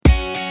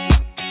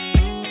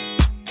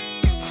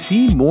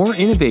See more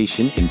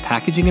innovation in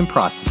packaging and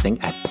processing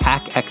at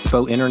Pack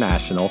Expo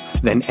International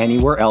than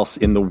anywhere else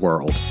in the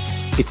world.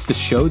 It's the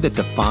show that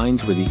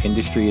defines where the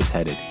industry is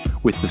headed,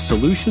 with the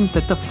solutions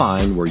that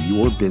define where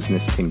your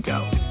business can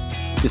go.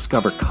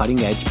 Discover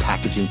cutting-edge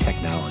packaging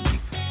technology,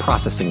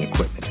 processing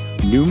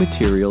equipment, new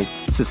materials,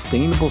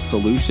 sustainable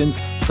solutions,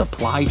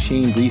 supply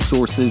chain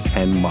resources,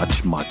 and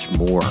much, much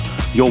more.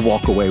 You'll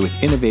walk away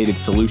with innovative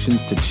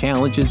solutions to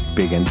challenges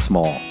big and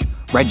small.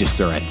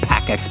 Register at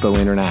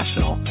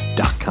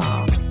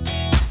packexpointernational.com.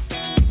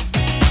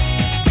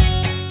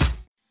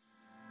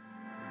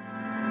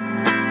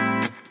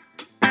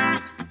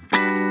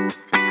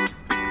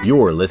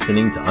 You're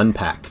listening to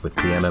Unpacked with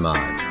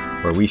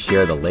PMMI, where we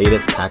share the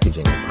latest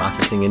packaging and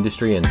processing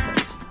industry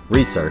insights,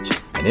 research,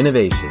 and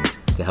innovations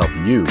to help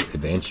you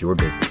advance your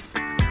business.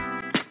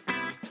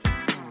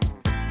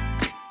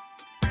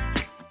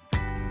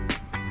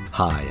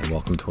 Hi, and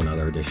welcome to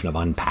another edition of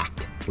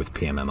Unpacked with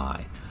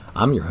PMMI.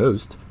 I'm your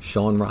host,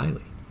 Sean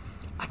Riley.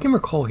 I can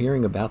recall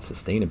hearing about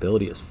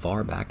sustainability as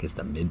far back as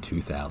the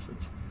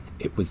mid-2000s.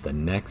 It was the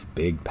next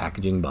big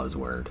packaging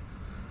buzzword.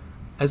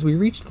 As we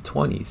reach the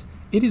 20s,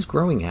 it is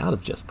growing out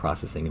of just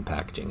processing and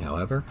packaging,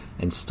 however,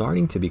 and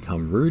starting to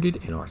become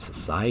rooted in our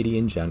society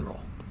in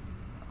general.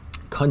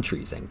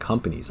 Countries and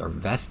companies are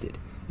vested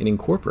in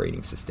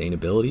incorporating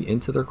sustainability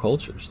into their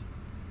cultures.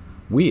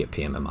 We at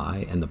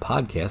PMMI and the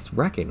podcast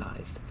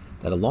recognized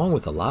that along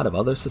with a lot of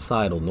other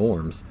societal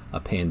norms, a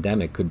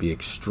pandemic could be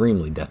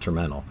extremely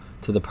detrimental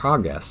to the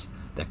progress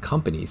that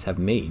companies have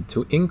made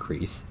to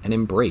increase and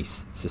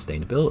embrace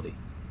sustainability.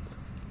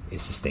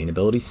 Is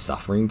sustainability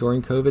suffering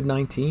during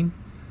COVID-19?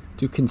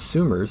 Do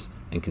consumers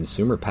and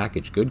consumer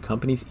packaged good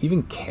companies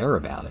even care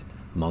about it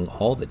among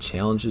all the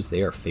challenges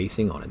they are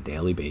facing on a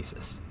daily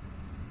basis?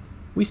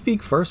 We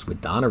speak first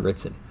with Donna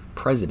Ritson,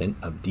 president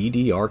of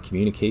DDR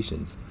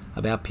Communications,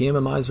 about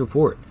PMMI's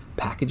report,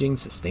 Packaging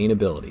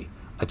Sustainability,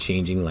 a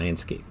Changing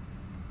Landscape.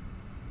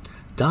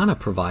 Donna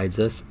provides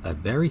us a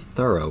very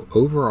thorough,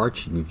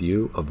 overarching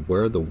view of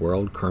where the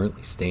world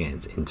currently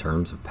stands in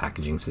terms of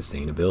packaging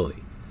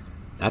sustainability.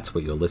 That's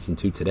what you'll listen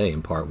to today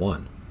in Part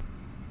 1.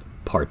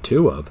 Part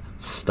 2 of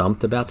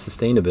Stumped About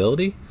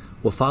Sustainability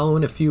will follow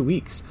in a few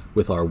weeks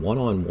with our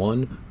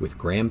one-on-one with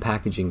Graham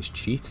Packaging's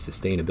Chief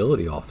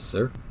Sustainability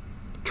Officer,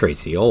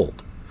 Tracy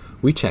Old.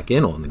 We check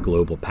in on the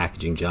global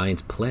packaging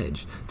giant's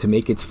pledge to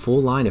make its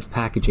full line of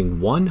packaging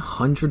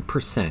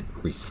 100%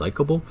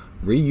 recyclable,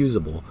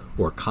 reusable,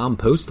 or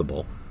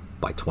compostable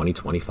by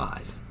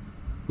 2025.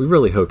 We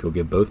really hope you'll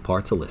give both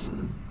parts a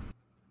listen.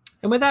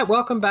 And with that,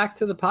 welcome back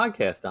to the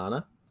podcast,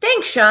 Donna.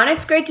 Thanks, Sean.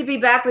 It's great to be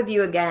back with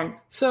you again.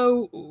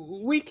 So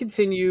we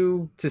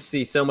continue to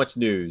see so much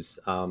news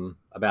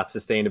about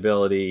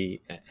sustainability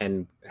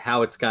and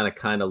how it's going to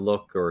kind of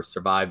look or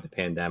survive the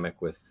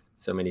pandemic, with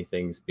so many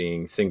things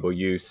being single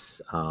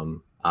use.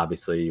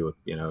 Obviously, you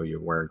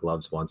wear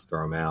gloves once,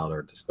 throw them out,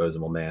 or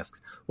disposable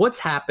masks. What's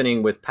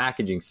happening with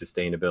packaging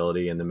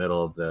sustainability in the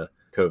middle of the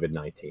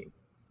COVID-19?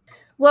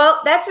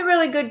 Well, that's a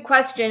really good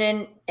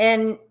question.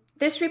 And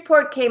this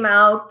report came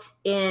out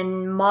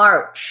in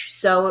March,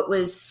 so it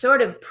was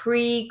sort of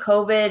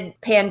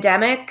pre-COVID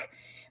pandemic.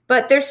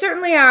 But there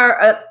certainly are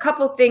a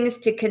couple things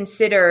to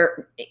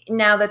consider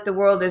now that the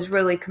world has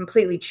really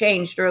completely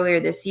changed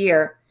earlier this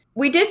year.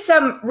 We did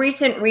some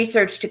recent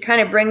research to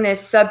kind of bring this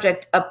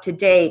subject up to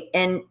date.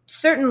 And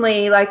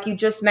certainly, like you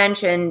just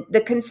mentioned, the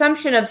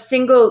consumption of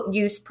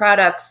single-use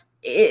products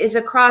is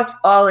across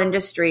all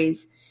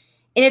industries.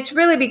 And it's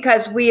really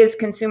because we as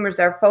consumers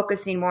are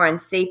focusing more on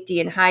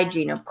safety and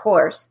hygiene, of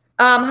course.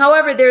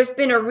 However, there's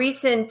been a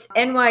recent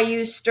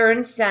NYU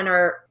Stern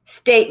Center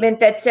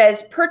statement that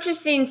says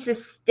purchasing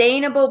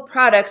sustainable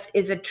products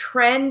is a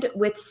trend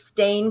with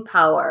staying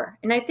power.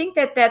 And I think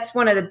that that's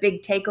one of the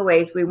big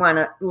takeaways we want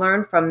to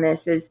learn from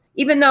this is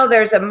even though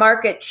there's a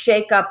market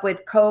shakeup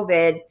with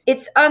COVID,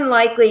 it's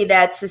unlikely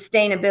that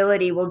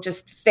sustainability will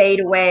just fade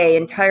away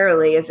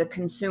entirely as a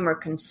consumer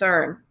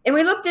concern. And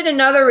we looked at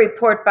another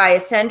report by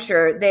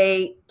Accenture.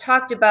 They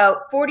talked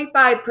about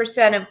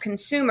 45% of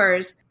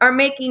consumers are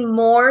making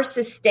more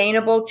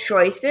sustainable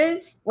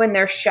choices when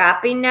they're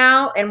shopping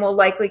now and will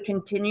likely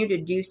continue to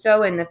do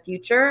so in the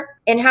future.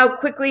 And how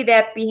quickly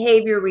that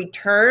behavior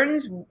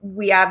returns,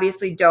 we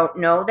obviously don't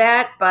know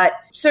that, but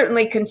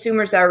certainly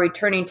consumers are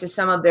returning to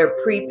some of their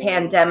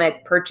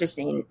pre-pandemic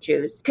purchasing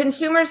choices.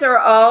 Consumers are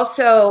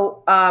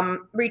also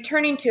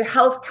returning to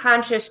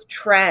health-conscious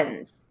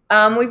trends.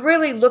 We've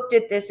really looked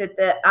at this at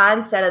the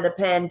onset of the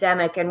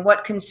pandemic and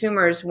what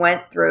consumers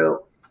went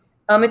through.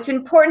 It's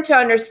important to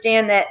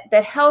understand that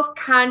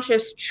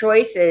health-conscious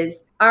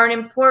choices are an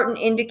important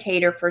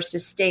indicator for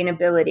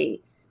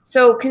sustainability.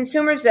 So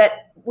consumers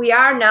that we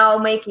are now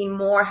making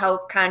more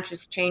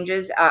health-conscious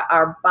changes,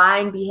 our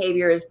buying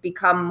behavior has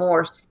become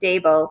more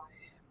stable.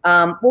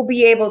 we'll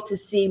be able to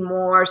see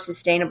more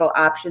sustainable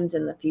options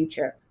in the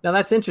future. Now,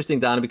 that's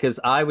interesting, Donna, because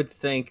I would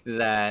think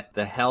that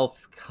the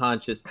health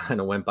conscious kind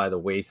of went by the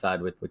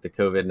wayside with the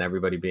COVID and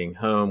everybody being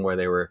home, where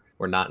they were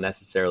not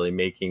necessarily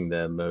making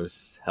the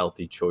most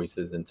healthy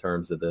choices in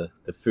terms of the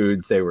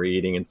foods they were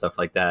eating and stuff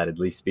like that, at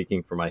least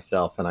speaking for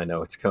myself. And I know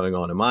what's going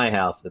on in my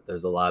house, that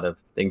there's a lot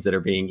of things that are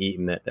being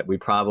eaten that we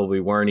probably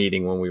weren't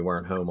eating when we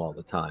weren't home all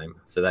the time.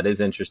 So that is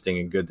interesting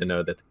and good to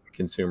know that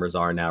consumers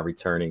are now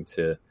returning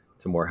to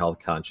more health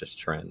conscious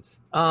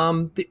trends.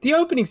 The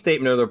opening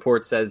statement of the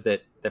report says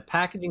that the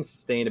packaging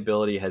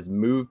sustainability has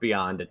moved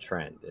beyond a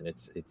trend, and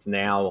it's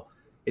now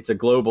a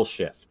global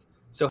shift.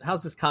 So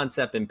how's this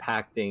concept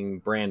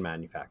impacting brand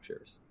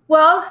manufacturers?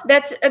 Well,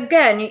 that's,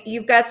 again,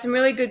 you've got some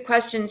really good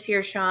questions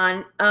here,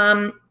 Sean.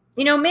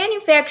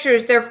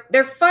 Manufacturers,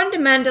 they're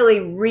fundamentally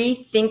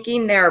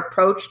rethinking their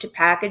approach to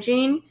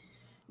packaging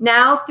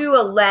now through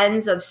a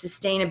lens of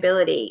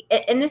sustainability.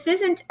 And this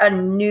isn't a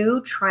new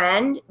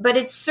trend, but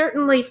it's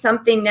certainly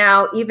something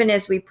now, even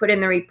as we put in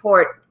the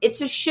report,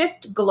 it's a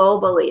shift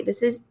globally.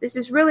 This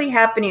is really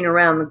happening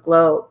around the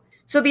globe.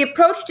 So the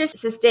approach to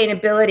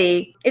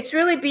sustainability, it's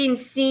really being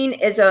seen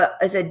as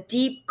a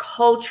deep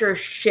culture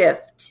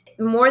shift,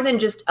 more than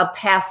just a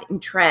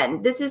passing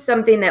trend. This is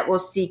something that we'll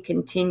see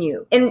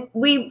continue. And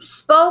we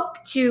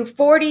spoke to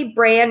 40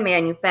 brand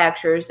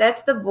manufacturers.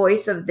 That's the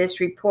voice of this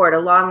report,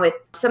 along with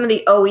some of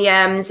the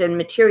OEMs and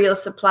material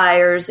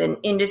suppliers and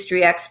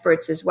industry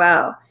experts as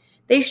well.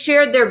 They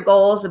shared their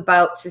goals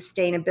about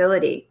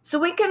sustainability. So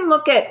we can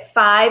look at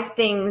 5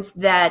 things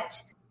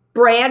that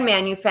brand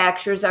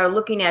manufacturers are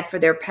looking at for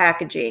their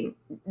packaging.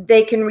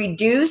 They can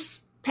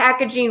reduce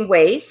packaging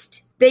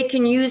waste. They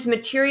can use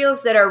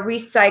materials that are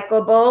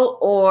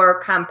recyclable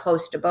or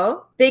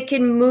compostable. They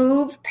can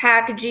move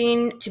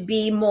packaging to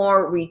be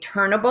more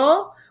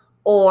returnable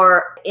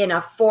or in a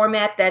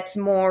format that's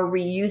more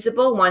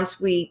reusable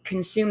once we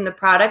consume the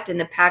product, and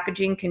the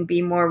packaging can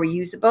be more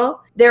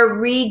reusable. They're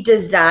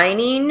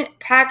redesigning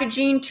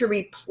packaging to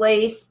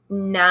replace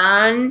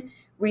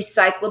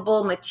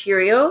non-recyclable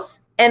materials,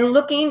 and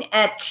looking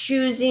at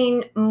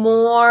choosing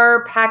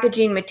more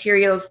packaging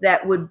materials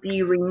that would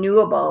be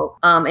renewable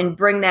and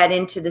bring that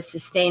into the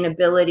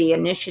sustainability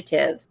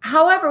initiative.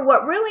 However,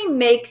 what really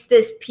makes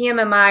this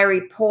PMMI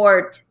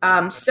report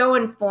so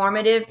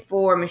informative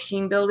for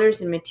machine builders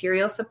and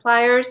material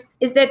suppliers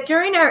is that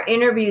during our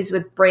interviews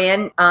with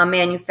brand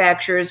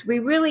manufacturers, we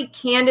really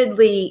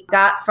candidly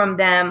got from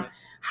them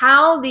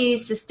how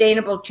these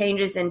sustainable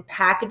changes in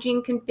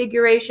packaging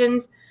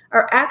configurations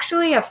are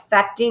actually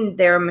affecting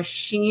their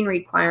machine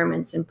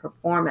requirements and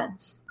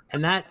performance.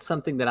 And that's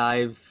something that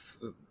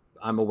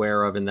I'm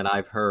aware of and that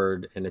I've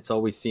heard, and it's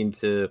always seemed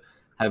to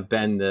have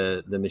been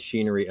the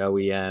machinery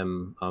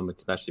OEM,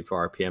 especially for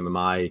our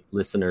PMMI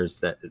listeners,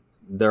 that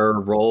their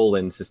role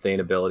in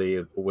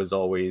sustainability was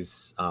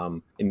always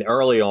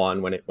early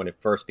on when it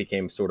first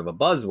became sort of a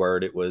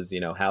buzzword. It was,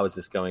 how is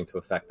this going to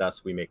affect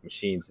us? We make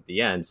machines at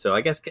the end. So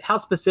I guess how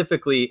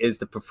specifically is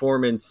the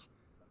performance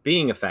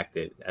being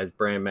affected as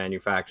brand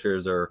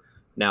manufacturers are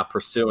now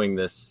pursuing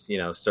this,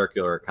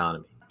 circular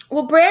economy?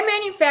 Well, brand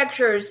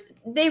manufacturers,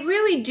 they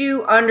really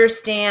do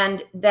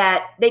understand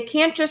that they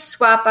can't just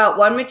swap out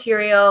one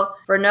material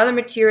for another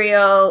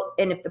material,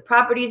 and if the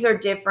properties are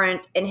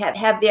different, and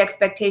have the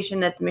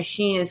expectation that the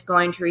machine is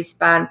going to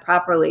respond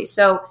properly.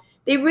 So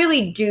they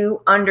really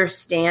do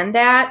understand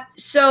that.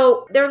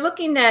 So they're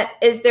looking at,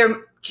 as they're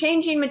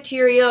changing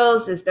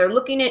materials, as they're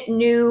looking at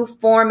new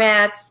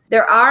formats,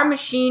 there are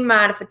machine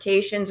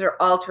modifications or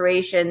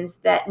alterations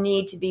that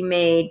need to be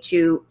made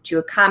to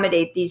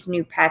accommodate these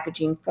new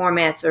packaging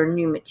formats or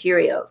new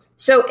materials.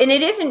 So, and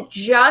it isn't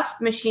just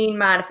machine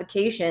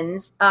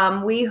modifications.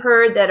 We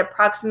heard that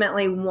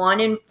approximately 1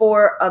 in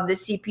 4 of the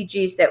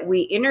CPGs that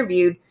we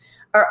interviewed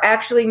are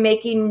actually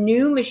making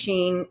new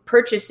machine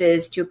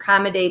purchases to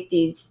accommodate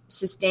these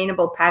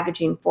sustainable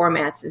packaging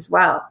formats as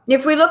well. And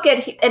if we look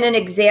at an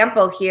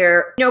example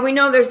here, we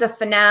know there's a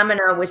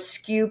phenomena with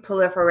SKU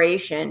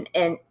proliferation,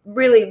 and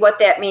really what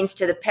that means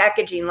to the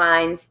packaging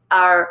lines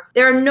are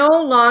they're no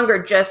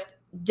longer just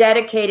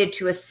dedicated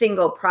to a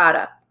single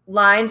product.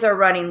 Lines are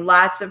running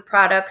lots of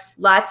products,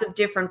 lots of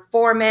different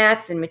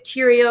formats and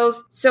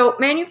materials. So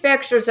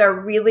manufacturers are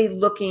really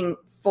looking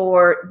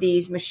for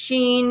these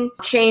machine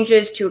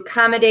changes to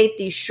accommodate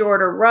these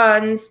shorter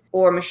runs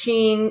or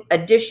machine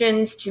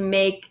additions to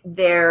make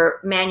their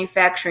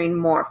manufacturing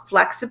more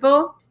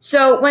flexible.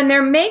 So when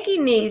they're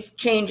making these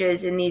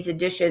changes and these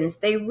additions,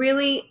 they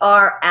really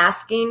are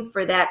asking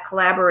for that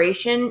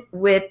collaboration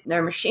with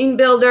their machine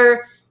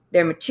builder,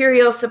 their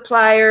material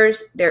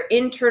suppliers, their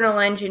internal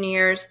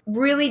engineers,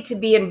 really to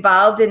be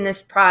involved in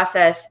this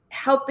process,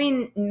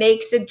 helping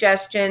make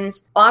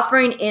suggestions,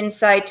 offering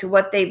insight to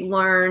what they've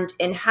learned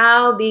and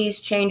how these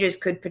changes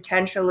could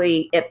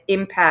potentially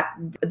impact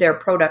their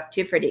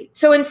productivity.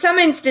 So in some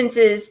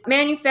instances,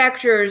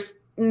 manufacturers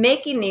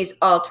making these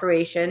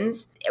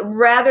alterations,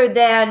 rather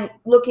than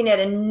looking at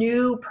a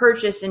new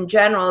purchase in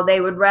general, they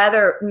would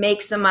rather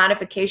make some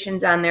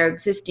modifications on their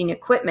existing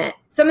equipment.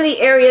 Some of the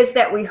areas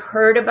that we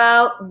heard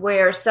about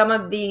where some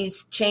of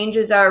these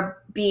changes are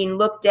being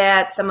looked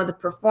at, some of the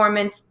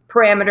performance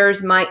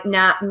parameters might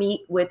not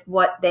meet with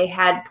what they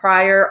had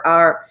prior,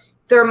 are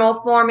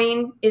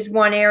thermoforming is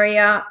one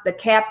area, the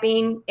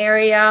capping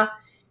area,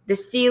 the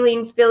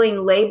sealing,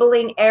 filling,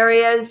 labeling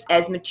areas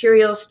as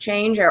materials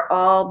change are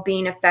all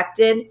being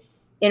affected.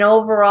 And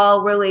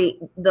overall, really,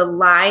 the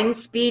line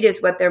speed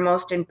is what they're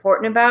most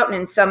important about. And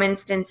in some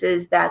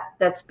instances,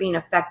 that's being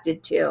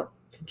affected too.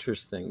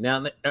 Interesting.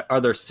 Now, are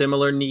there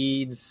similar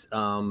needs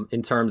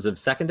in terms of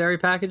secondary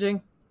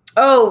packaging?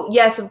 Oh,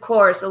 yes, of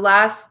course. A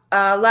lot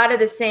of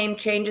the same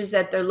changes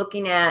that they're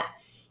looking at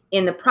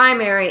in the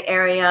primary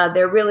area,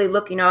 they're really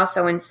looking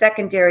also in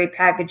secondary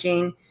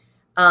packaging.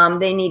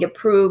 They need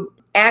improved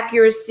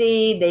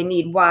accuracy. They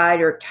need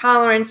wider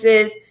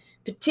tolerances,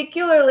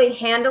 particularly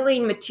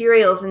handling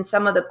materials and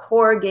some of the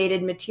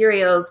corrugated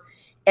materials.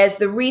 As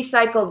the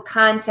recycled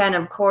content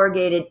of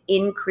corrugated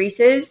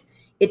increases,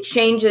 it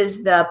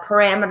changes the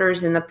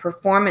parameters and the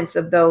performance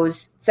of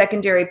those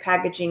secondary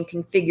packaging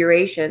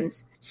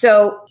configurations.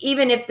 So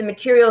even if the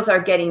materials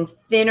are getting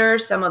thinner,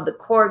 some of the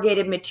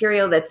corrugated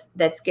material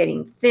that's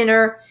getting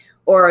thinner,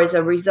 or as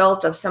a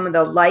result of some of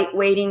the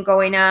lightweighting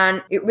going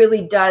on, it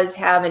really does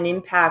have an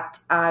impact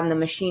on the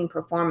machine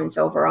performance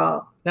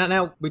overall.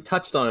 Now we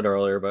touched on it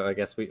earlier, but I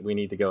guess we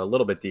need to go a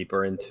little bit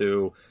deeper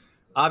into,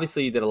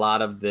 obviously you did a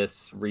lot of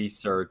this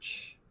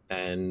research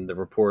and the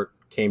report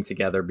came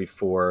together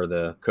before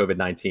the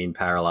COVID-19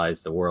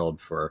 paralyzed the world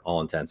for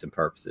all intents and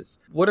purposes.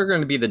 What are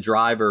going to be the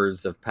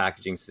drivers of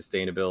packaging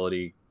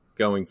sustainability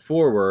going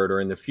forward or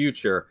in the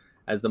future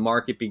as the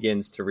market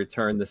begins to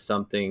return to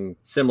something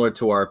similar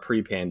to our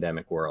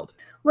pre-pandemic world?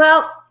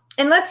 Well,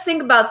 and let's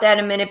think about that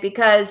a minute,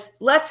 because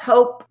let's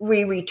hope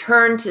we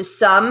return to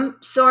some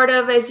sort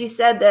of, as you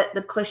said,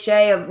 the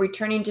cliche of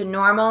returning to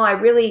normal. I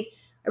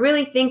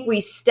really think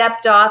we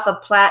stepped off a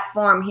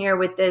platform here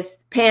with this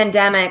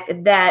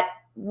pandemic that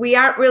we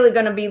aren't really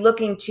going to be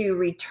looking to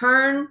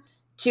return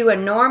to a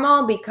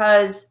normal,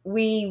 because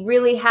we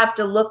really have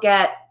to look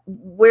at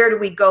where do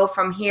we go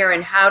from here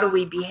and how do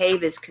we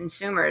behave as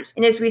consumers.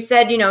 And as we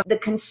said, the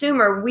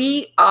consumer,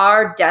 we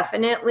are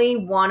definitely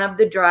one of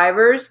the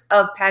drivers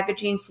of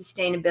packaging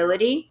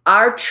sustainability.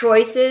 Our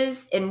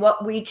choices and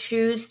what we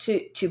choose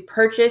to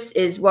purchase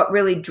is what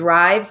really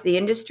drives the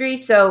industry.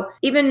 So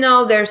even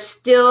though there's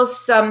still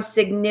some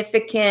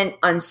significant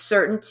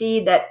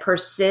uncertainty that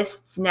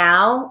persists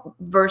now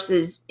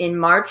versus in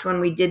March when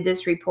we did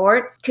this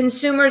report,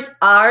 consumers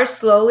are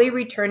slowly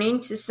returning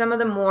to some of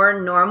the more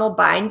normal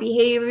buying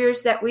behaviors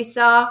that we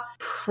saw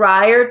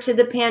prior to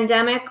the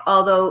pandemic.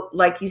 Although,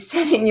 like you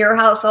said, in your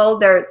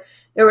household, there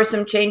were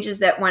some changes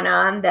that went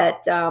on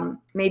that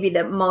maybe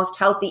the most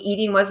healthy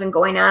eating wasn't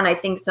going on. I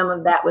think some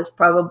of that was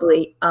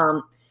probably,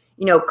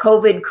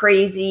 COVID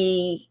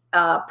crazy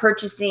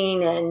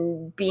purchasing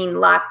and being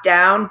locked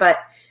down. But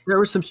there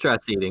was some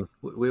stress eating.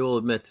 We will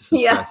admit to some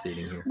stress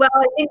eating here. Well,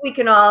 I think we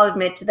can all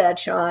admit to that,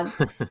 Sean.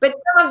 But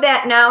some of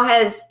that now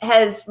has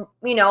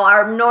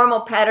our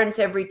normal patterns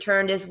have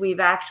returned as we've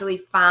actually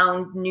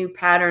found new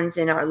patterns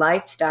in our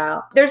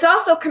lifestyle. There's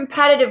also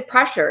competitive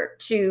pressure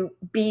to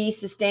be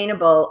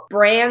sustainable.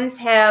 Brands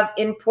have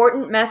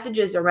important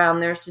messages around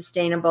their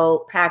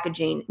sustainable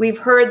packaging. We've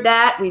heard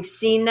that. We've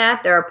seen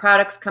that. There are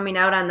products coming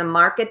out on the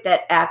market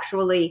that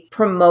actually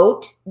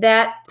promote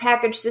that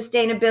package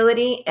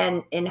sustainability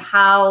and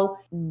how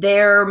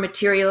their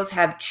materials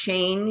have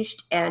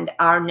changed and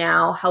are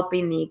now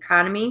helping the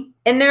economy.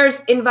 And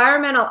there's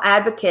environmental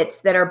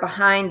advocates that are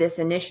behind this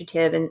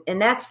initiative,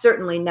 and that's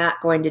certainly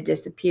not going to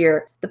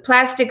disappear. The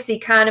Plastics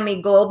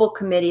Economy Global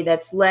Committee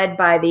that's led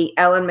by the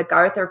Ellen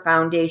MacArthur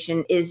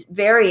Foundation is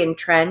very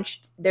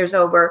entrenched. There's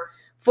over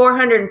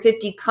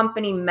 450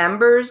 company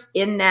members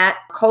in that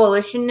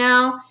coalition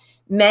now.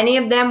 Many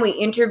of them we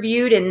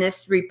interviewed in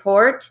this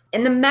report.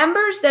 And the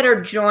members that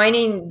are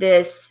joining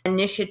this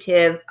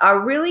initiative are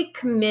really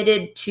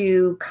committed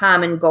to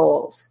common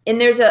goals. And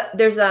there's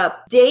a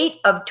date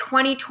of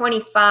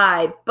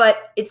 2025, but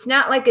it's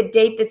not like a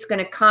date that's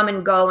going to come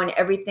and go and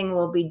everything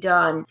will be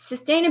done.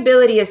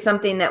 Sustainability is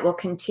something that will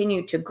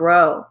continue to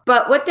grow.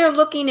 But what they're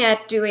looking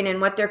at doing and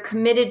what they're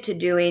committed to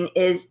doing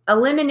is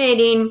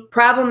eliminating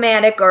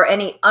problematic or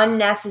any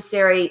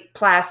unnecessary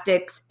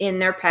plastics in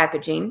their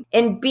packaging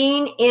and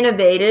being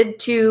innovative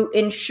to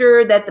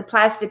ensure that the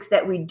plastics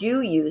that we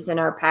do use in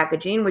our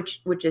packaging,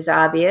 which is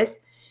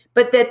obvious,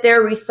 but that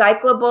they're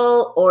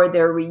recyclable or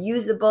they're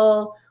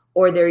reusable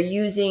or they're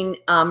using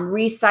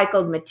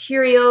recycled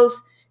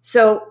materials.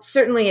 So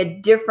certainly a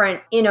different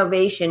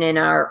innovation in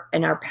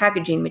our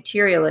packaging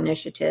material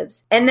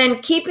initiatives. And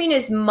then keeping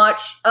as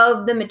much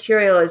of the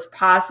material as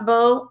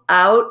possible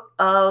out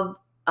of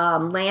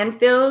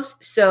landfills,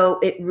 so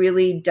it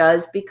really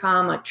does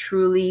become a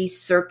truly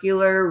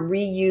circular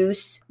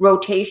reuse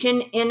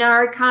rotation in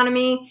our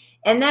economy.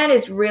 And that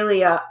is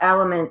really an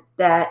element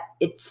that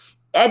it's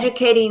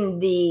educating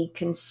the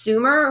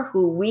consumer,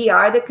 who we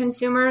are the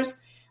consumers,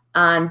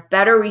 on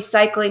better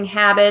recycling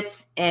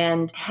habits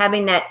and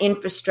having that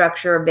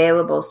infrastructure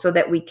available so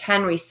that we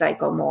can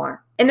recycle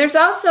more. And there's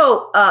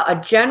also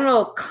a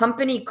general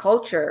company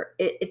culture.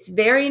 It's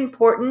very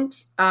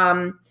important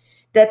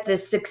that the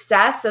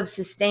success of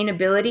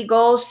sustainability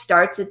goals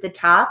starts at the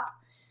top.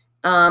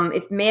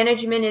 If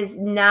management is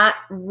not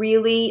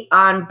really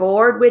on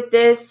board with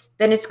this,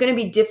 then it's going to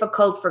be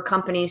difficult for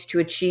companies to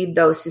achieve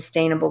those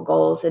sustainable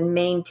goals and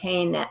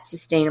maintain that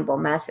sustainable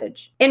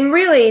message. And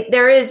really,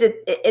 there is,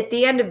 at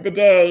the end of the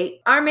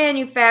day, our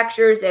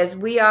manufacturers, as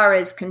we are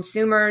as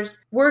consumers,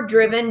 we're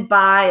driven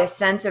by a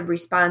sense of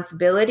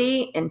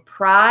responsibility and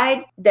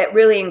pride that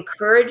really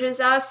encourages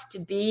us to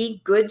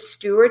be good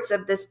stewards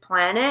of this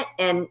planet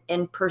and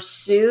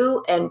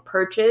pursue and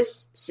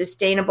purchase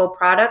sustainable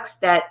products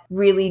that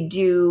really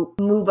do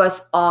move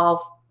us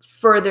all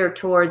further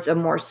towards a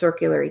more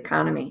circular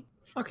economy.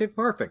 Okay,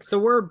 perfect. So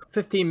we're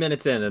 15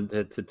 minutes in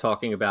to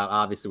talking about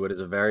obviously what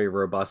is a very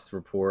robust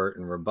report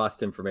and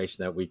robust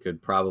information that we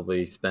could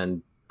probably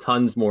spend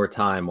tons more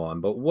time on.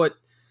 But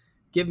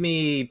give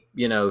me,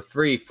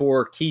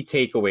 3-4 key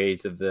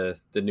takeaways of the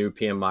new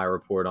PMI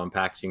report on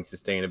packaging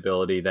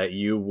sustainability that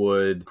you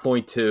would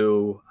point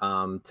to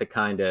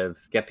kind of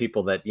get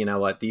people that,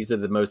 these are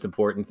the most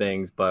important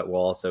things, but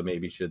we'll also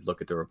maybe should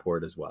look at the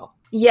report as well.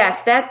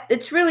 Yes,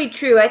 it's really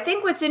true. I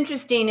think what's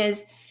interesting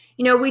is,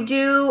 we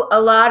do a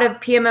lot of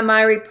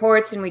PMMI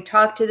reports and we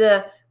talk to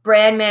the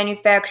brand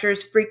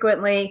manufacturers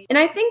frequently. And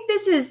I think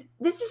this is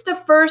the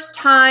first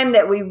time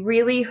that we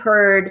really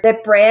heard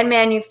that brand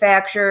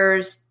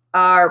manufacturers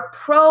are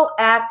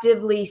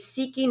proactively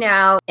seeking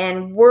out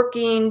and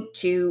working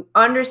to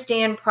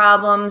understand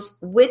problems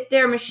with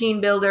their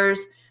machine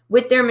builders,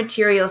 with their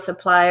material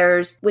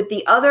suppliers, with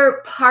the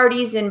other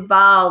parties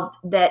involved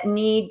that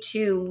need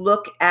to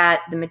look at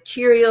the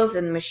materials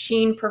and the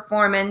machine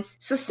performance.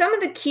 So some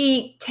of the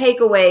key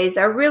takeaways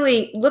are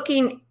really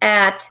looking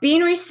at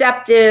being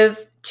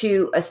receptive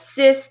to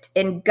assist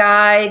and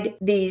guide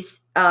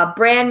these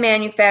brand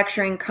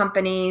manufacturing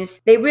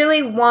companies. They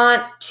really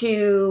want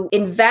to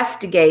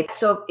investigate.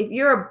 So if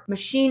you're a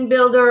machine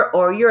builder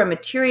or you're a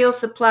material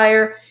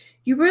supplier,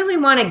 you really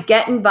want to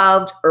get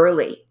involved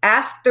early.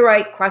 Ask the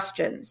right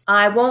questions.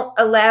 I won't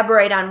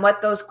elaborate on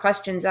what those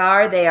questions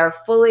are. They are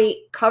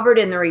fully covered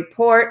in the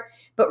report,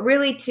 but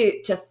really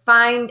to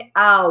find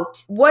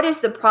out what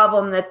is the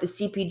problem that the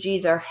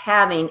CPGs are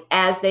having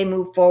as they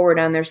move forward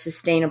on their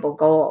sustainable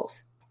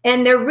goals.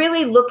 And they're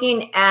really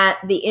looking at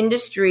the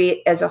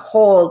industry as a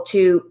whole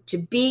to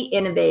be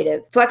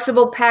innovative.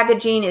 Flexible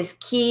packaging is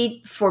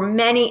key for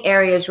many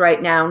areas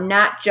right now,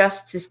 not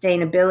just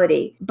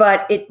sustainability,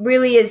 but it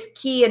really is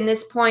key in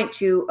this point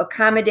to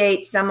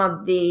accommodate some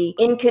of the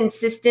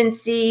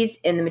inconsistencies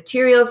in the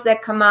materials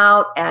that come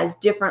out as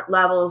different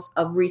levels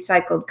of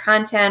recycled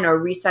content or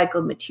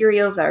recycled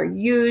materials are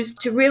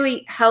used to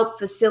really help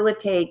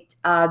facilitate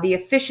the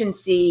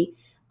efficiency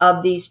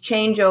of these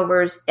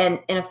changeovers and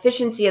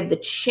efficiency of the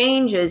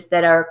changes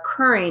that are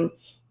occurring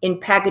in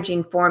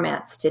packaging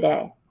formats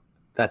today.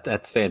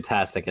 That's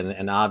fantastic.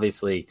 And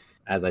obviously,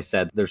 as I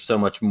said, there's so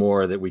much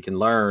more that we can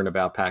learn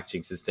about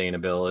packaging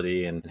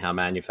sustainability and how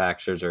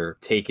manufacturers are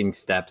taking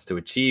steps to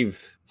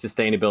achieve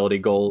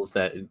sustainability goals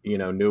that,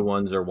 new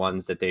ones or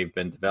ones that they've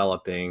been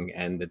developing,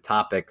 and the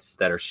topics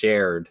that are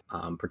shared,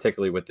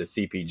 particularly with the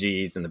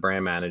CPGs and the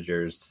brand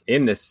managers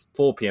in this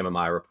full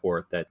PMMI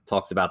report that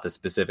talks about the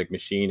specific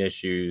machine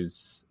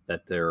issues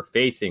that they're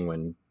facing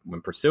when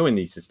pursuing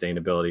these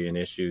sustainability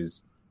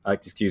initiatives,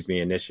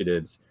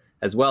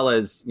 as well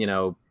as,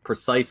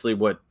 precisely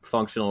what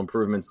functional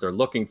improvements they're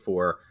looking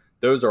for.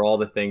 Those are all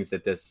the things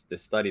that this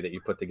study that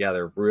you put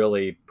together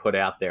really put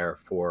out there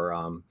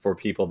for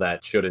people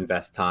that should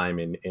invest time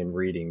in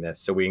reading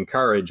this. So we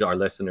encourage our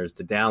listeners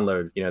to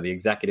download, the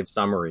executive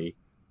summary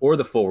or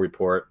the full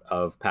report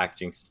of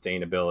Packaging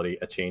Sustainability,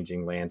 A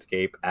Changing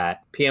Landscape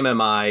at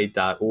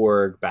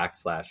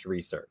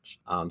pmmi.org/research.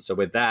 So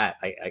with that,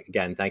 I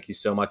again, thank you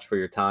so much for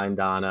your time,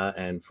 Donna,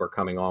 and for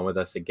coming on with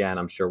us again.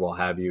 I'm sure we'll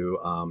have you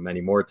many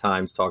more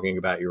times talking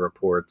about your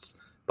reports,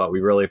 but we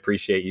really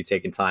appreciate you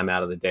taking time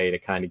out of the day to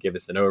kind of give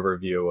us an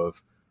overview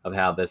of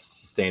how this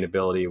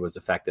sustainability was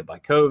affected by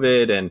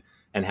COVID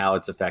and how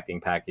it's affecting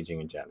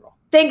packaging in general.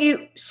 Thank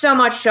you so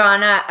much,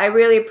 Sean. I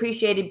really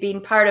appreciated being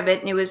part of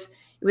it, and it was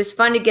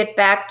fun to get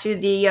back to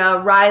the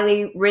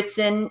Riley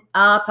Ritson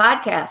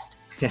podcast.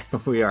 Yeah,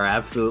 we are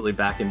absolutely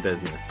back in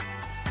business.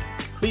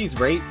 Please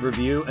rate,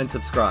 review, and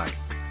subscribe.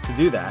 To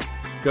do that,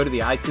 go to the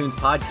iTunes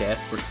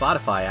podcast or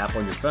Spotify app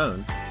on your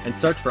phone and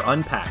search for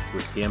Unpacked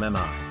with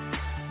PMMI.